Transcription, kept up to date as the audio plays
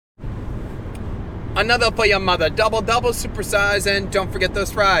Another for your mother. Double, supersize, and don't forget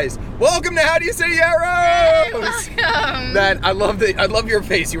those fries. Welcome to How Do You Say Arrows? Welcome. I love your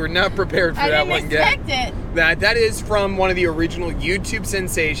face. You were not prepared for that one. I didn't expect it. That is from one of the original YouTube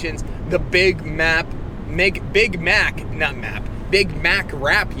sensations, the Big Mac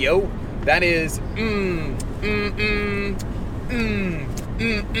rap, yo. That is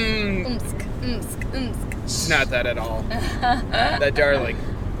It's not that at all. That, darling.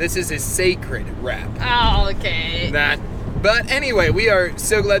 This is a sacred rap. Oh, okay. But anyway, we are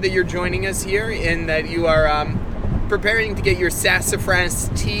so glad that you're joining us here and that you are preparing to get your sassafras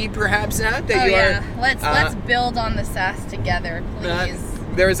tea perhaps out. Let's build on the sass together, please.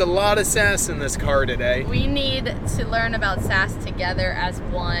 There's a lot of sass in this car today. We need to learn about sass together as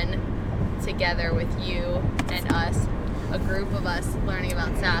one, together with you and us. A group of us learning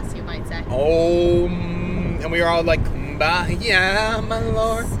about sass, you might say. Oh, and we are all like, Kumbaya, my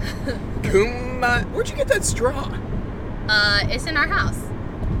lord. Kumbaya. Where'd you get that straw? It's in our house.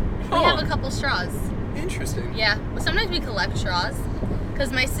 We have a couple straws. Interesting. Yeah. Well, sometimes we collect straws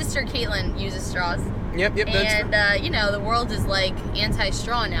because my sister Caitlin uses straws. Yep. And, the world is like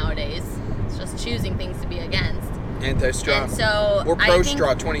anti-straw nowadays. It's just choosing things to be against. Anti-straw. And so or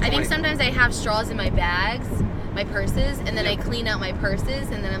pro-straw 2020. I think sometimes I have straws in my bags, my purses, and then I clean out my purses,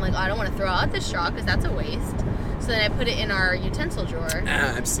 and then I'm like, I don't want to throw out the straw because that's a waste. So then I put it in our utensil drawer.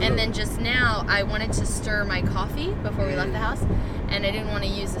 Absolutely. And then just now, I wanted to stir my coffee before we left the house, and I didn't want to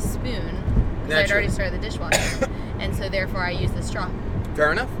use a spoon because I'd already started the dishwasher. And so therefore, I used the straw.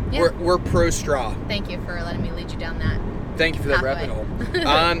 Fair enough. Yeah. We're pro-straw. Thank you for letting me lead you down that. Thank you for that rabbit hole.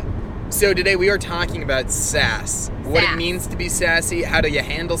 So today we are talking about sass. What it means to be sassy. How do you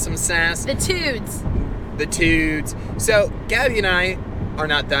handle some sass? The tudes. So Gabby and I are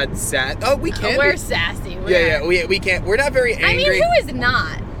not that sass. Oh, we can. We're sassy. We can't. We're not very angry. I mean, who is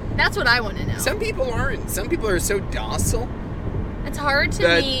not? That's what I want to know. Some people aren't. Some people are so docile. It's hard to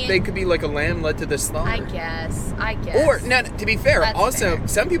that me. They could be like a lamb led to the slaughter. I guess. Or, no, to be fair, That's also, fair.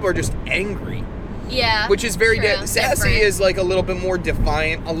 some people are just angry. Yeah. Which is very true. sassy Different. is like a little bit more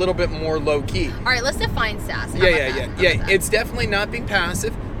defiant, a little bit more low key. All right, let's define sass. Yeah. It's definitely not being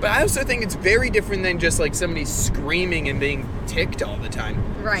passive, but I also think it's very different than just like somebody screaming and being ticked all the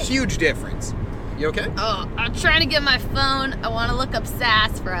time. Right. Huge difference. You okay? Oh, I'm trying to get my phone. I want to look up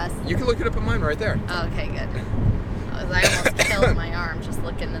sass for us. You can look it up on mine right there. Oh, okay, good. I almost killed my arm just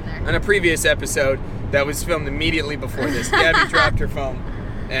looking in there. On a previous episode that was filmed immediately before this, Gabby dropped her phone,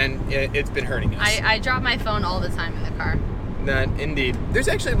 and it's been hurting us. I drop my phone all the time in the car. That indeed. There's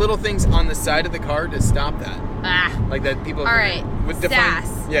actually little things on the side of the car to stop that. Like that people. All right.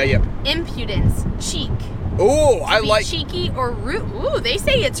 Sass. Yeah. Impudence. Cheek. Oh, I like cheeky or rude. Ooh, they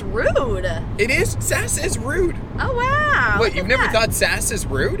say it's rude. It is. Sass is rude. Oh wow. Wait, you've never thought sass is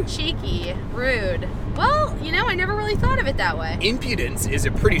rude? Cheeky, rude. Well, I never really thought of it that way. Impudence is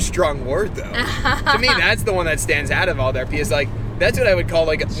a pretty strong word, though. To me, that's the one that stands out of all there because, like, that's what I would call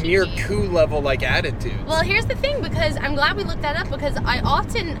like a mere coup level like attitude. Well, here's the thing, because I'm glad we looked that up because I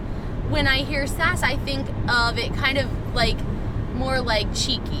often, when I hear sass, I think of it kind of like more like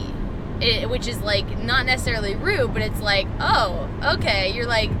cheeky. Which is like not necessarily rude, but it's like, oh, okay, you're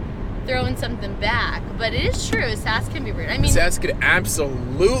like throwing something back. But it is true, sass can be rude. I mean, sass could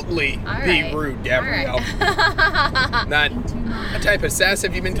absolutely be rude, Gabrielle. What type of sass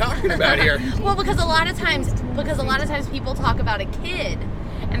have you been talking about here? Well, because a lot of times people talk about a kid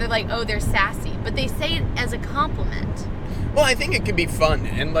and they're like, oh, they're sassy, but they say it as a compliment. Well, I think it could be fun,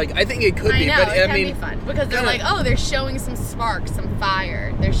 and like I think it could be. I know, but it can be fun because they're like, oh, they're showing some spark, some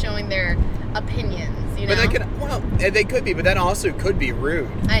fire. They're showing their opinions, But they could be, but that also could be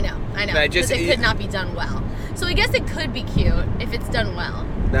rude. I know, because it could not be done well. So I guess it could be cute if it's done well.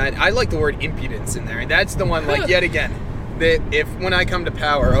 I like the word impudence in there, and that's the one. Like yet again, that when I come to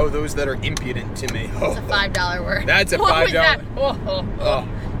power, those that are impudent to me. It's a $5 word. That's a $5. What was that?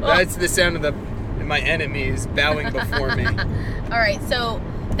 That's the sound of my enemies bowing before me. All right, so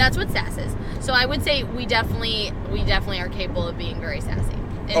that's what sass is. So I would say we definitely are capable of being very sassy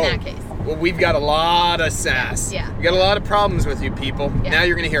in that case. Well, we've got a lot of sass. Yeah. We got a lot of problems with you people. Yeah. Now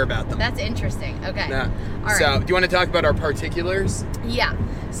you're going to hear about them. That's interesting. Okay. Yeah. All right. So, do you want to talk about our particulars? Yeah.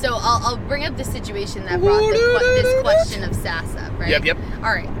 So I'll bring up the situation that brought this question of sass up, right? Yep.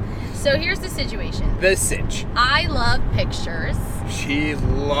 All right. So here's the situation. The sitch. I love pictures. She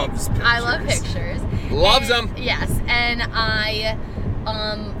loves pictures. I love pictures. Loves them. Yes, and I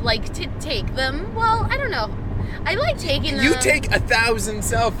like to take them. Well, I don't know. I like taking them. You take 1,000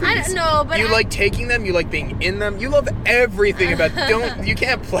 selfies. I don't know, but you like taking them. You like being in them. You love everything about. You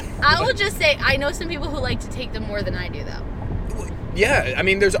can't play. I will just say I know some people who like to take them more than I do, though. Yeah, I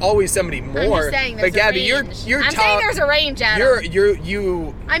mean, there's always somebody more. I'm just saying there's but Gabby, a range. you're I'm top. saying there's a range, Adam.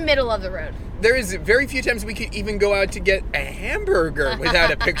 You. I'm middle of the road. There is very few times we could even go out to get a hamburger without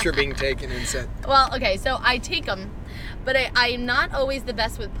a picture being taken and sent. Well, okay, so I take them, but I'm not always the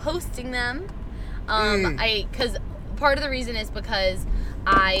best with posting them. Because part of the reason is because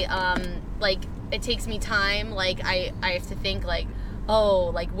it takes me time. Like, I have to think, like, oh,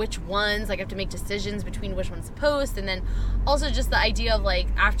 like, which ones, like, I have to make decisions between which ones to post, and then also just the idea of, like,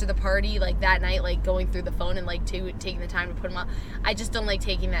 after the party, like, that night, like, going through the phone and, like, taking the time to put them up. I just don't like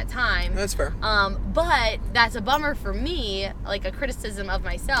taking that time. That's fair. But that's a bummer for me, like, a criticism of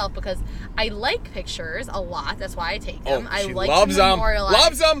myself, because I like pictures a lot. That's why I take them. Oh, she I like loves to them. memorialize.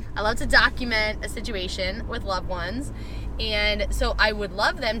 Loves them. I love to document a situation with loved ones. And so I would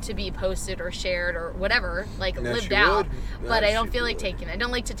love them to be posted or shared or whatever, like, Yes, lived you out. would. But Yes, I don't you feel like would. taking it. I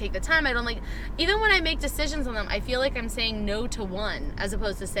don't like to take the time. I don't like, even when I make decisions on them, I feel like I'm saying no to one as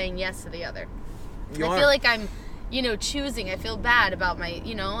opposed to saying yes to the other. I feel like I'm, choosing. I feel bad about my,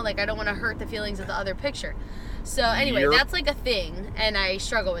 like, I don't want to hurt the feelings of the other picture. So anyway, Yep. that's like a thing, and I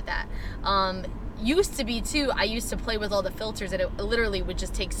struggle with that. Used to be too, I used to play with all the filters, and it literally would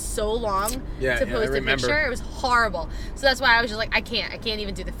just take so long Yeah, to yeah, I post a remember. picture. It was horrible. So that's why I was just like, I can't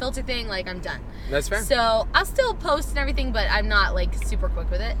even do the filter thing. Like, I'm done. That's fair. So I'll still post and everything, but I'm not like super quick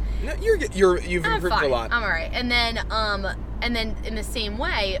with it. No, you've I'm improved fine. a lot. I'm all right. And then in the same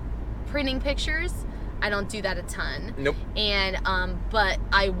way, printing pictures, I don't do that a ton. Nope. And but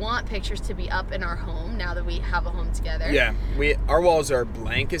I want pictures to be up in our home now that we have a home together. Yeah, our walls are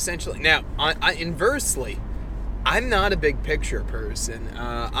blank essentially. Now, inversely, I'm not a big picture person.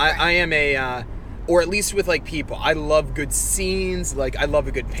 I am or at least with, like, people. I love good scenes. Like, I love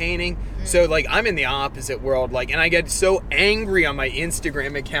a good painting. So, like, I'm in the opposite world. Like, and I get so angry on my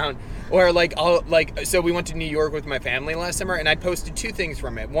Instagram account. Or, like, so we went to New York with my family last summer, and I posted 2 things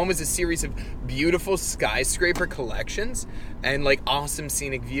from it. One was a series of beautiful skyscraper collections and, like, awesome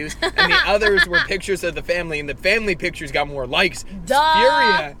scenic views. And the others were pictures of the family, and the family pictures got more likes. Duh.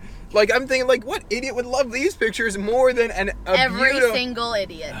 Furia. Like, I'm thinking, like, what idiot would love these pictures more than Every single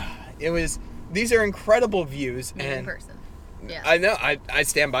idiot. These are incredible views. Me in and person. Yeah. I know. I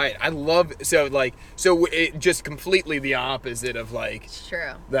stand by it. I love so it just completely the opposite of, like, It's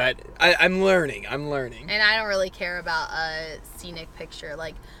true. that. I'm learning. And I don't really care about a scenic picture.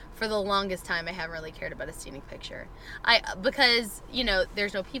 Like, for the longest time, I haven't really cared about a scenic picture. Because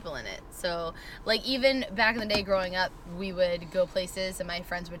there's no people in it. So, like, even back in the day growing up, we would go places and my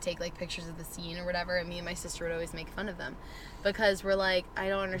friends would take, like, pictures of the scene or whatever, and me and my sister would always make fun of them. Because we're like, I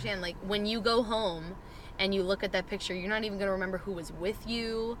don't understand. Like, when you go home and you look at that picture, you're not even going to remember who was with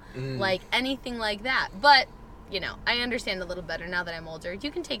you, like, anything like that. But, I understand a little better now that I'm older.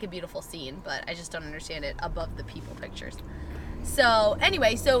 You can take a beautiful scene, but I just don't understand it above the people pictures. So,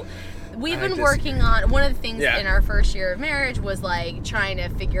 anyway, we've been working on, one of the things in our first year of marriage was, like, trying to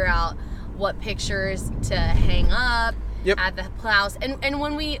figure out what pictures to hang up at the house. And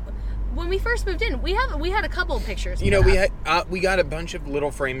when we first moved in, we had a couple of pictures. We got a bunch of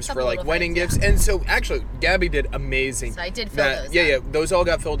little frames for, like, wedding gifts, yeah. and so actually Gabby did amazing. So I did fill those. Yeah, those all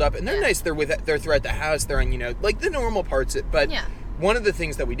got filled up, and they're nice. They're throughout the house. They're on like the normal parts. But one of the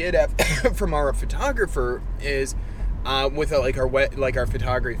things that we did have from our photographer is with our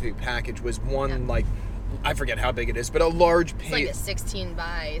photography package was one like. I forget how big it is, but a large... It's like a 16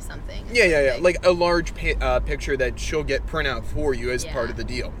 by something. Yeah. Like a large picture that she'll get print out for you as part of the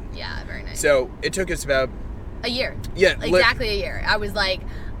deal. Yeah, very nice. So it took us about... a year. Yeah. Exactly a year. I was like...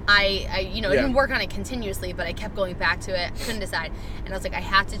 I didn't work on it continuously, but I kept going back to it. Couldn't decide. And I was like, I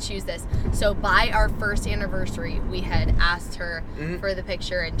have to choose this. So by our first anniversary, we had asked her for the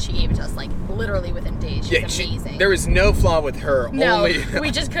picture, and she gave it to us, like, literally within days. She's amazing. There was no flaw with her. No, we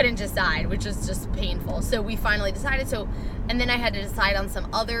just couldn't decide, which is just painful. So we finally decided. And then I had to decide on some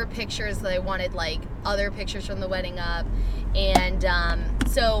other pictures that I wanted, like, other pictures from the wedding up. And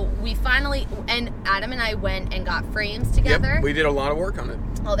so we finally, and Adam and I went and got frames together. Yep, we did a lot of work on it.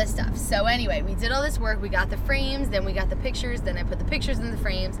 All this stuff. So anyway, we did all this work. We got the frames, then we got the pictures, then I put the pictures in the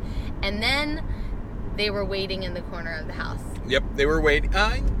frames, and then they were waiting in the corner of the house. Yep, they were waiting.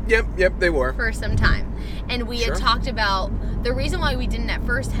 Yep, they were. For some time. And we had talked about, the reason why we didn't at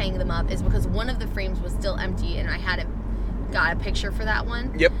first hang them up is because one of the frames was still empty, and I hadn't got a picture for that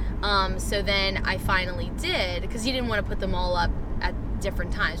one. Yep. So then I finally did, because he didn't want to put them all up at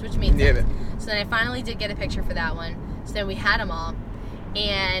different times, which made sense. So then I finally did get a picture for that one. So then we had them all.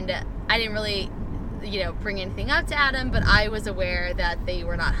 And I didn't really, bring anything up to Adam, but I was aware that they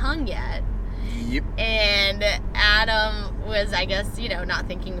were not hung yet. Yep. And Adam was, I guess, not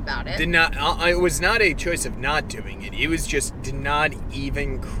thinking about it. Did not. It was not a choice of not doing it. It was just did not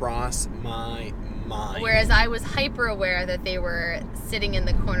even cross my mind. Whereas I was hyper aware that they were sitting in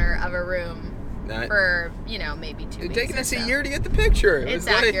the corner of a room for, maybe 2 weeks. Taking us so. a year to get the picture. It's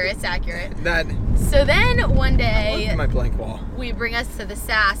accurate. It's accurate. That. So then one day, I love my blank wall. we bring us to the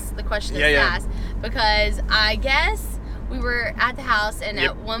sass, the question of Yeah. sass, because I guess we were at the house, and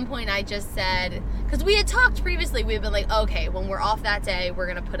Yep. at one point I just said, because we had talked previously, we had been like, okay, when we're off that day, we're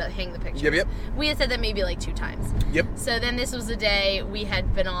gonna hang the pictures. Yep. We had said that maybe like 2 times. Yep. So then this was the day we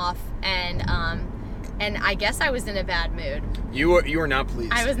had been off, and I guess I was in a bad mood. You were not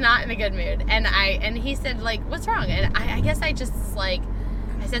pleased. I was not in a good mood, and he said, like, what's wrong? And I guess I just I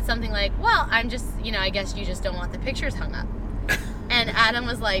said something like, well, I'm just, I guess you just don't want the pictures hung up. And Adam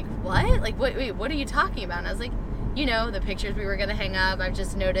was like, what? Like, wait, what are you talking about? And I was like, the pictures we were gonna hang up. I've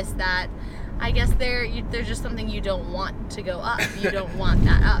just noticed that. I guess there's just something you don't want to go up. You don't want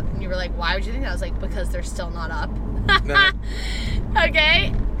that up. And you were like, why would you think that? I was like, because they're still not up.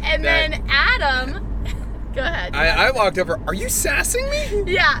 Okay. And then Adam. Go ahead. I walked over. Are you sassing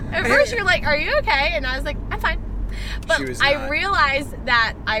me? Yeah. At first you're like, are you okay? And I was like, I'm fine. But I realized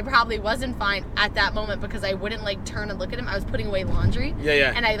that I probably wasn't fine at that moment because I wouldn't turn and look at him. I was putting away laundry.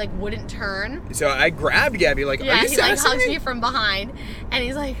 Yeah. And I wouldn't turn. So I grabbed Gabby are you he sassing hugs me? me from behind, and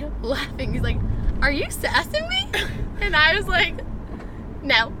he's laughing. He's like, are you sassing me? And I was like,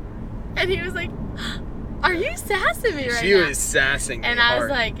 no. And he was like, are you sassing me right now? She was sassing me and I was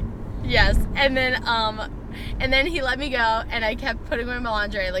hard. like, yes. And then he let me go, and I kept putting away my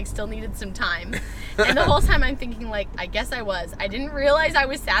laundry. I still needed some time. And the whole time I'm thinking I guess I was. I didn't realize I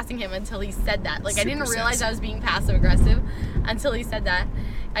was sassing him until he said that. I didn't realize sassy. I was being passive aggressive until he said that.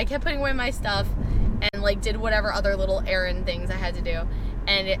 I kept putting away my stuff and did whatever other little errand things I had to do.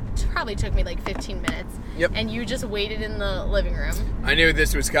 And it probably took me 15 minutes. Yep. And you just waited in the living room. I knew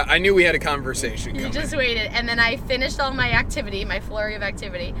this was. I knew we had a conversation You coming. just waited, and then I finished all my activity, my flurry of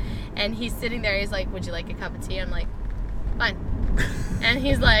activity, and he's sitting there. He's like, "Would you like a cup of tea?" I'm like, "Fine." And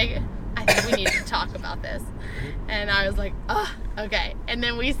he's like, "I think we need to talk about this." And I was like, "Oh, okay." And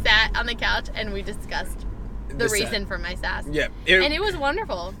then we sat on the couch and we discussed the reason for my sass. Yeah. And it was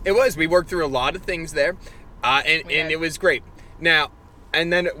wonderful. It was. We worked through a lot of things there, and it was great. Now,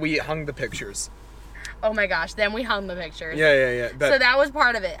 and then we hung the pictures. Oh my gosh! Then we hung the pictures. Yeah. So that was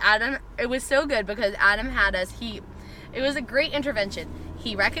part of it. Adam, it was so good because Adam had us. It was a great intervention.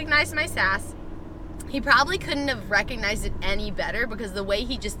 He recognized my sass. He probably couldn't have recognized it any better because the way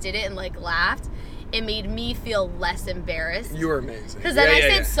he just did it and laughed, it made me feel less embarrassed. You were amazing. Because then I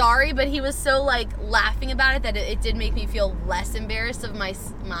said sorry, but he was so laughing about it that it did make me feel less embarrassed of my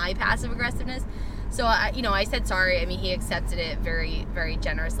passive aggressiveness. So I said sorry. I mean, he accepted it very, very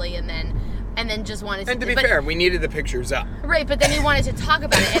generously, and then just wanted to. And to be fair, we needed the pictures up. Right, but then he wanted to talk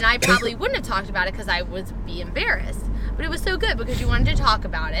about it, and I probably wouldn't have talked about it because I would be embarrassed. But it was so good because you wanted to talk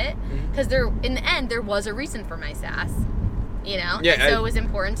about it because in the end there was a reason for my sass. Yeah, and so it was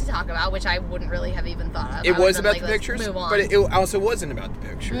important to talk about, which I wouldn't really have even thought of. It was about the pictures, but it also wasn't about the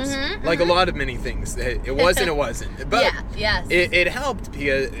pictures. A lot of many things. It wasn't. It wasn't. But yes. It helped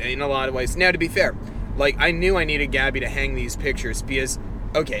because in a lot of ways. Now, to be fair, I knew I needed Gabby to hang these pictures because,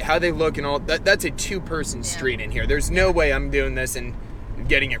 okay, how they look and all that's a 2-person street in here. There's no way I'm doing this and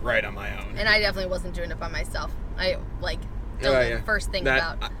getting it right on my own. And I definitely wasn't doing it by myself. I first thing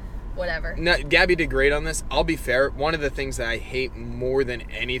about whatever. No, Gabby did great on this. I'll be fair. One of the things that I hate more than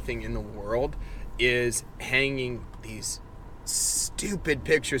anything in the world is hanging these stupid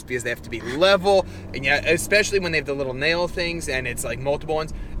pictures because they have to be level, and especially when they have the little nail things and it's multiple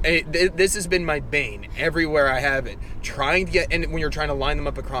ones. This has been my bane everywhere I have it. Trying to get, and when you're trying to line them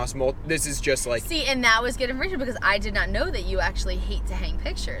up across this is just See, and that was good information because I did not know that you actually hate to hang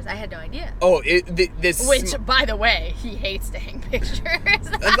pictures. I had no idea. Oh, Which, by the way, he hates to hang pictures.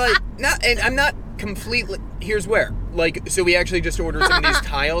 And I'm not completely. Here's where. So we actually just ordered some of these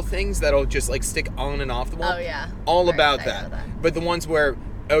tile things that'll just stick on and off the wall. Oh yeah. All about that. But the ones where,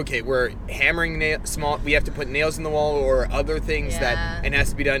 okay, we're hammering we have to put nails in the wall or other things that it has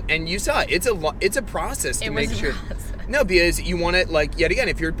to be done. And you saw it. It's a process to make sure. No, because you want it yet again,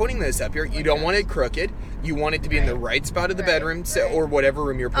 if you're putting this up here, you don't want it crooked. You want it to be in the right spot of the bedroom, or whatever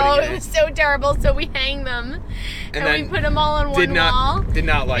room you're putting it in. Oh, it was so terrible. So we hang them, and we put them all on one wall. Did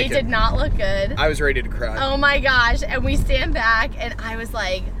not like it. It did not look good. I was ready to cry. Oh my gosh. And we stand back, and I was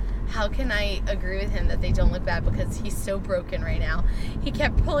like, how can I agree with him that they don't look bad because he's so broken right now. He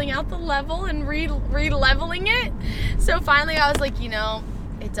kept pulling out the level and re-leveling it. So finally I was like,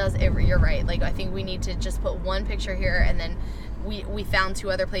 it does, you're right. I think we need to just put one picture here and then we found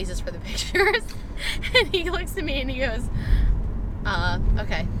 2 other places for the pictures. And he looks at me and he goes,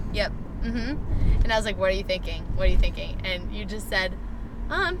 okay, yep, And I was like, what are you thinking? What are you thinking? And you just said,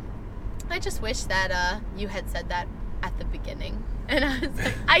 I just wish that you had said that at the beginning. And I was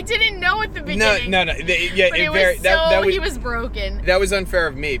like, I didn't know at the beginning. No. Yeah, but it was so, he was broken. That was unfair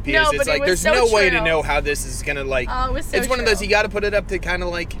of me because No, it's but it like was there's so no way true. to know how this is gonna like. Oh, it was so It's one of true. those you got to put it up to kind of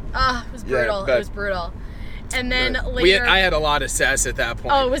like. It was brutal. Yeah, but- It was brutal. And then later, I had a lot of sass at that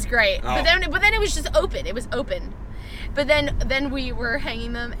point. oh, it was great. Oh. But then it was just open. It was open. But then we were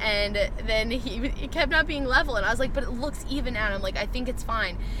hanging them, and then it kept not being level, and I was like, but it looks even out. I'm like, I think it's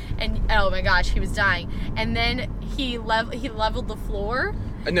fine. And oh my gosh, he was dying. And then he leveled the floor.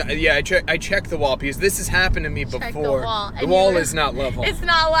 No, yeah, I checked the wall because this has happened to me before. Checked the wall. The wall is not level. It's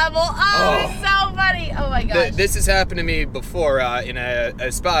not level. Oh, it's so funny. Oh my gosh. This has happened to me before in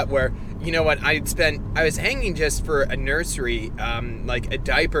a spot where, you know what, I was hanging just for a nursery, like a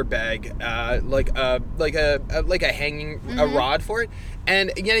diaper bag, like a hanging a rod for it.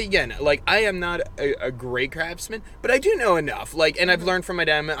 And yet again, like, I am not a great craftsman, but I do know enough. Like, and I've learned from my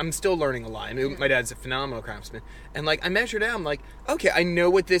dad. I'm still learning a lot. I mean, my dad's a phenomenal craftsman. And like, I measured out. I'm like, okay, I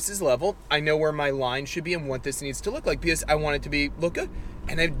know what this is level. I know where my line should be and what this needs to look like because I want it to look good.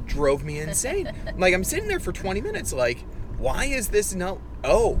 And it drove me insane. Like, I'm sitting there for 20 minutes. Like, why is this not?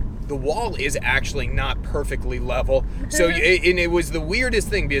 Oh, the wall is actually not perfectly level. So, and it was the weirdest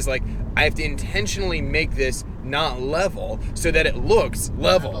thing because like, I have to intentionally make this not level so that it looks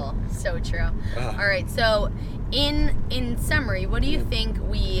level. So true. All right. So, in summary, what do you think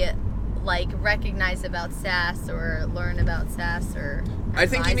we like recognize about sass or learn about sass or? I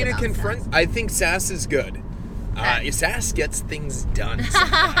think you need to advise about confront. sass? I think sass is good. Sass gets things done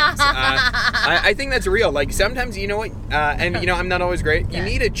sometimes. I think that's real. Like, sometimes, you know what, and, you know, I'm not always great. You Yeah.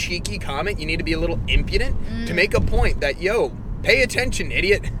 need a cheeky comment. You need to be a little impudent to make a point that, yo, pay attention,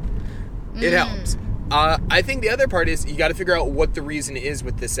 idiot. It helps. I think the other part is you got to figure out what the reason is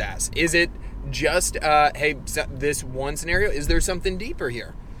with the sass. Is it just, hey, this one scenario? Is there something deeper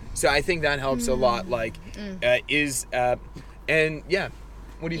here? So I think that helps a lot. Like, and yeah,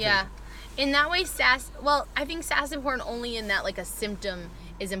 what do you think? Yeah. In that way, sass, well, I think sass is important only in that, like, a symptom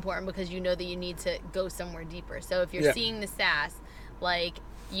is important because you know that you need to go somewhere deeper. So if you're seeing the sass, like,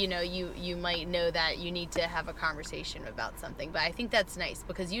 you know, you might know that you need to have a conversation about something. But I think that's nice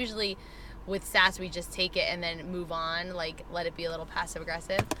because usually with sass, we just take it and then move on, like, let it be a little passive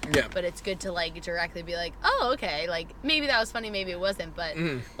aggressive. Yeah. But it's good to, like, directly be like, oh, okay, like, maybe that was funny, maybe it wasn't, but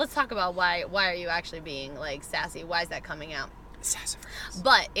let's talk about why are you actually being, like, sassy? Why is that coming out? Sassafras.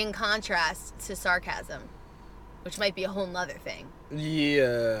 But in contrast to sarcasm, which might be a whole nother thing.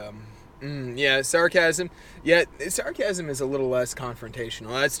 Yeah. Yeah, sarcasm. Yeah, sarcasm is a little less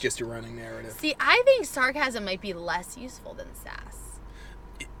confrontational. That's just a running narrative. See, I think sarcasm might be less useful than sass.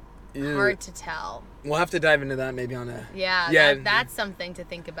 Hard to tell. We'll have to dive into that maybe on a... Yeah, that's something to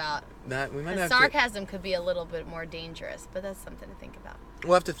think about. That we might The have sarcasm could be a little bit more dangerous, but that's something to think about.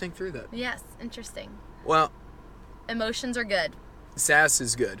 We'll have to think through that. Yes, interesting. Well, Emotions are good. sass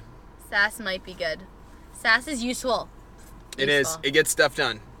is good. Sass might be good. Sass is useful. It is. It gets stuff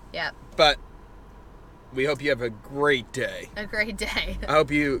done. Yep. But we hope you have a great day. A great day. I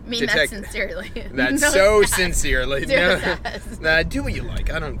hope you Mean that sincerely. That's No so sass. sincerely. Zero No. sass. Nah, do what you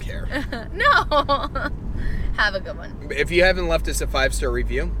like. I don't care. No. Have a good one. If you haven't left us a 5-star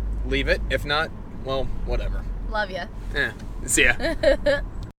review, leave it. If not, well, whatever. Love ya. See ya.